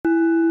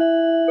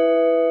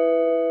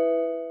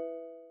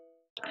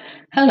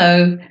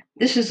Hello,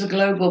 this is a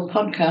global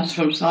podcast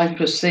from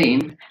Cyprus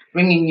Scene,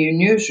 bringing you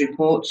news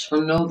reports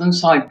from northern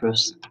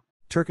Cyprus.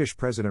 Turkish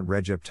President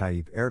Recep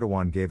Tayyip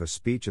Erdoğan gave a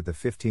speech at the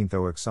 15th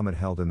OIC summit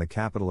held in the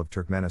capital of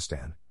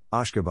Turkmenistan,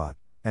 Ashgabat,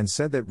 and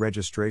said that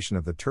registration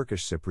of the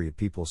Turkish Cypriot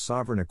people's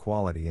sovereign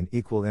equality and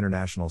equal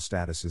international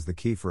status is the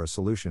key for a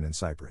solution in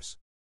Cyprus.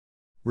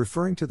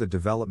 Referring to the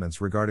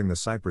developments regarding the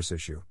Cyprus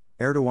issue,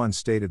 Erdoğan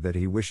stated that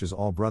he wishes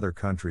all brother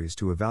countries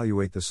to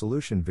evaluate the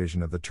solution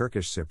vision of the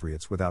Turkish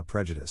Cypriots without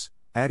prejudice,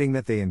 adding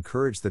that they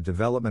encourage the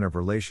development of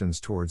relations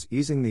towards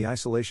easing the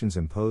isolations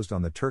imposed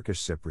on the Turkish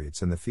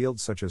Cypriots in the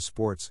fields such as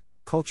sports,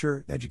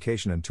 culture,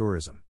 education and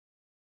tourism.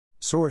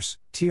 Source: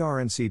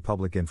 TRNC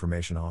Public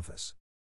Information Office.